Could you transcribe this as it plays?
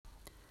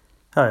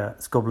Hiya,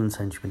 it's Goblin's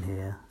Henchman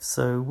here.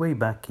 So way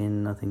back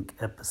in, I think,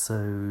 was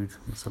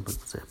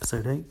it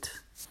episode 8?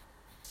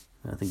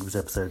 I think it was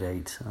episode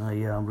 8. I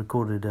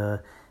recorded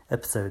a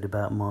episode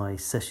about my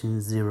Session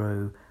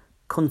 0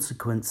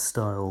 consequence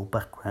style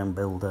background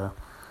builder.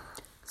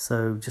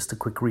 So just a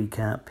quick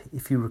recap.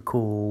 If you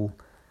recall,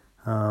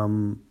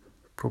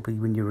 probably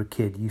when you were a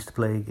kid, you used to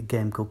play a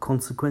game called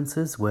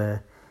Consequences,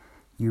 where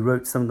you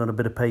wrote something on a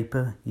bit of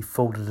paper, you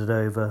folded it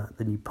over,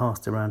 then you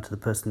passed it around to the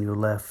person on your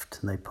left,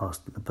 and they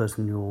passed the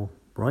person on your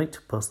right,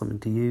 passed something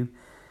to you.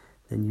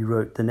 Then you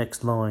wrote the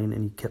next line,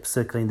 and you kept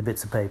circulating the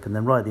bits of paper. And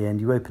then right at the end,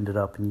 you opened it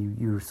up,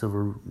 and you sort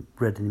of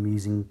read an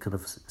amusing kind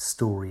of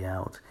story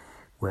out,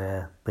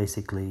 where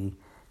basically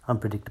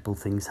unpredictable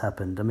things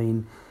happened. I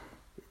mean,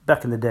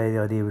 back in the day, the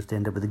idea was to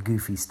end up with a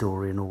goofy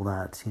story and all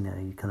that. You know,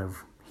 you kind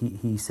of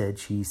he said,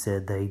 she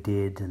said, they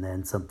did, and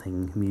then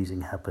something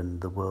amusing happened,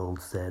 the world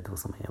said, or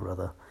something or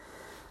other.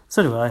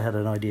 So anyway, I had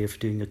an idea for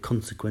doing a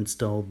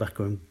consequence-style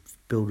background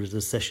builder as a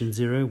Session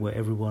 0, where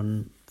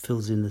everyone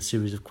fills in a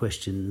series of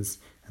questions,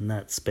 and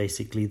that's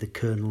basically the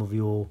kernel of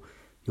your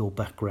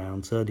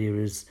background. So the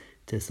idea is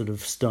to sort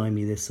of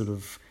stymie this sort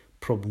of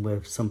problem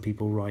where some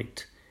people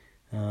write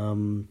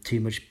too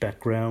much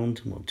background,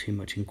 well, too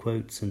much in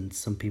quotes, and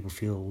some people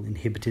feel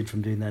inhibited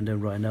from doing that and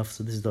don't write enough.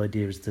 So this is the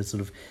idea, is to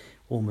sort of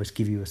almost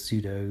give you a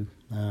pseudo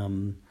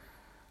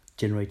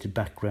generated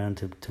background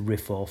to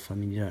riff off. I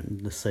mean, you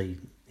don't, let's say,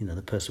 you know,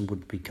 the person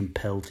wouldn't be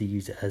compelled to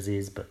use it as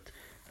is, but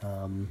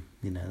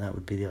you know, that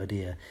would be the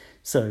idea.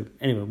 So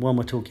anyway, why am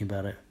I talking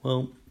about it?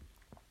 Well,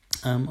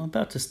 I'm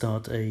about to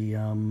start a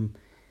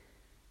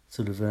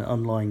sort of an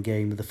online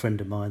game with a friend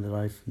of mine that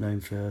I've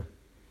known for,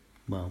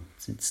 well,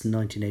 since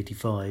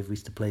 1985. We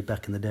used to play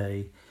back in the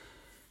day,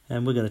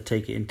 and we're going to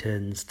take it in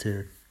turns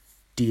to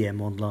DM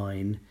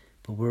online.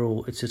 But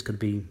it's just going to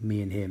be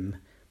me and him.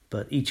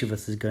 But each of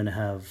us is going to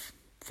have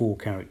 4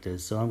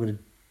 characters. So I'm going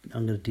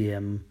to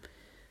DM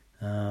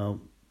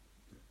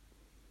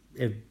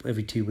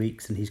every 2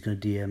 weeks, and he's going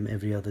to DM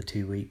every other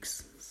 2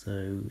 weeks.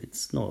 So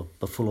it's not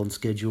a full-on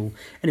schedule.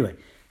 Anyway,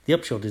 the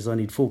upshot is I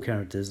need 4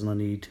 characters and I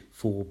need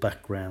 4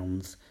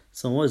 backgrounds.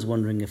 So I was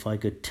wondering if I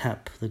could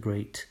tap the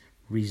great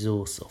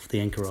resource of the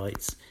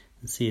Anchorites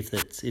and see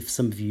if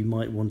some of you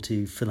might want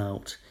to fill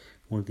out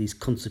one of these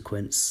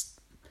consequence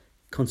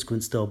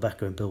style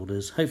background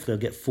builders. Hopefully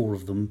I'll get 4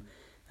 of them,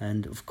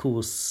 and of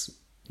course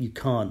you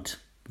can't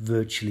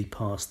virtually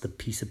pass the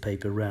piece of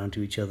paper around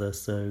to each other,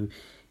 so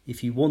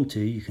if you want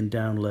to, you can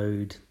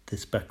download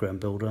this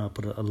background builder. I'll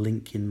put a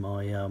link in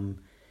my in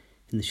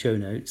the show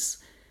notes,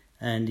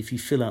 and if you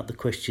fill out the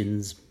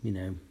questions, you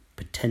know,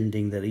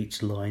 pretending that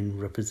each line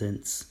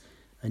represents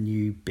a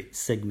new bit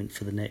segment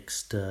for the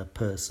next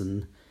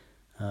person,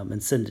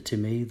 and send it to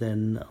me,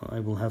 then I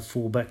will have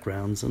 4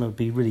 backgrounds, and it'll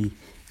be really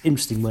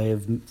interesting way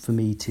for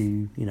me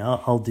to, you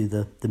know, I'll do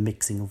the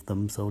mixing of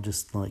them. So I'll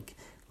just like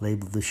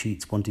label the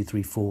sheets 1, 2,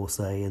 3, 4,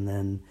 say, and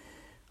then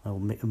I'll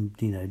make them,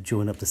 you know,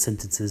 join up the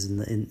sentences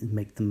and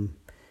make them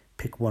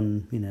pick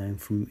one, you know,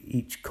 from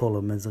each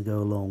column as I go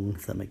along,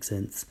 if that makes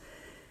sense.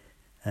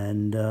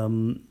 And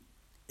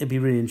it'd be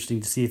really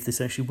interesting to see if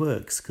this actually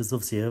works, because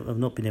obviously I've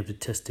not been able to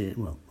test it.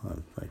 Well,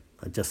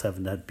 I just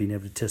haven't been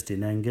able to test it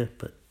in anger,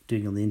 but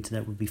doing it on the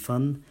internet would be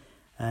fun.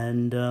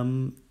 And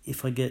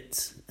if I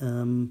get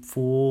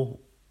 4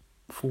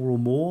 or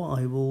more,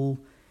 I will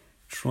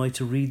try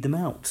to read them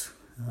out.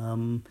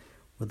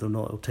 Whether or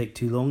not it'll take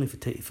too long, if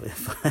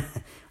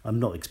I'm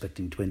not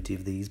expecting 20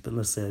 of these, but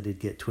let's say I did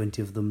get 20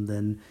 of them,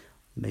 then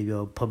maybe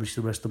I'll publish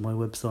the rest on my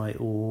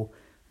website or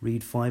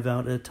read 5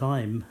 out at a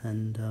time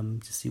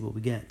and just see what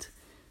we get.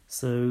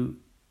 So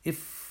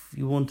if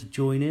you want to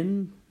join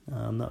in,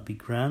 that'd be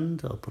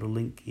grand. I'll put a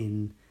link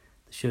in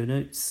the show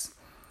notes.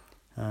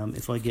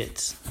 If I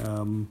get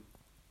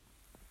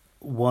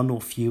 1 or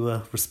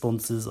fewer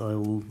responses, I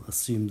will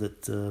assume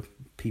that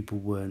people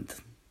weren't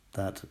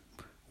that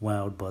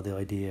wowed by the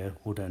idea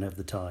or don't have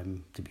the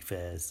time. To be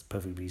fair, it's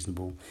perfectly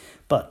reasonable.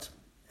 But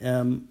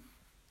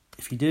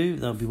if you do,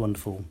 that would be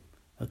wonderful.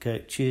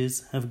 Okay,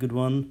 cheers. Have a good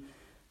one.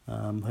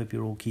 Hope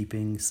you're all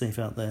keeping safe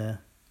out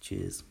there.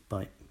 Cheers.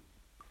 Bye.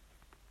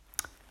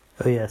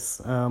 Oh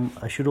yes,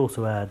 I should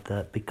also add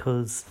that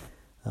because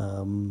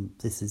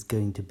this is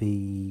going to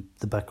be,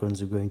 the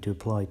backgrounds are going to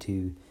apply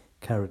to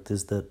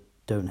characters that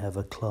don't have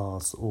a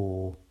class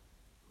or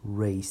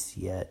race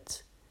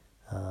yet.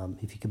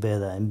 If you could bear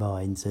that in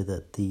mind, so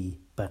that the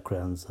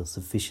backgrounds are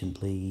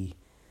sufficiently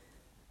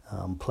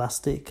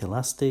elastic,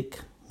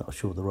 not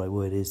sure what the right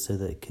word is, so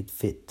that it could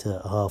fit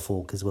a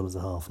half-orc as well as a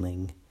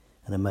halfling,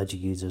 and a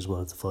magic user as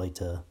well as a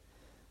fighter.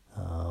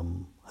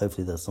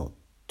 Hopefully that's not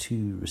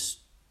too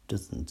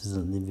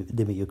doesn't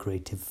limit your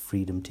creative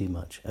freedom too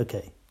much.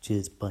 Okay,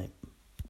 cheers, bye.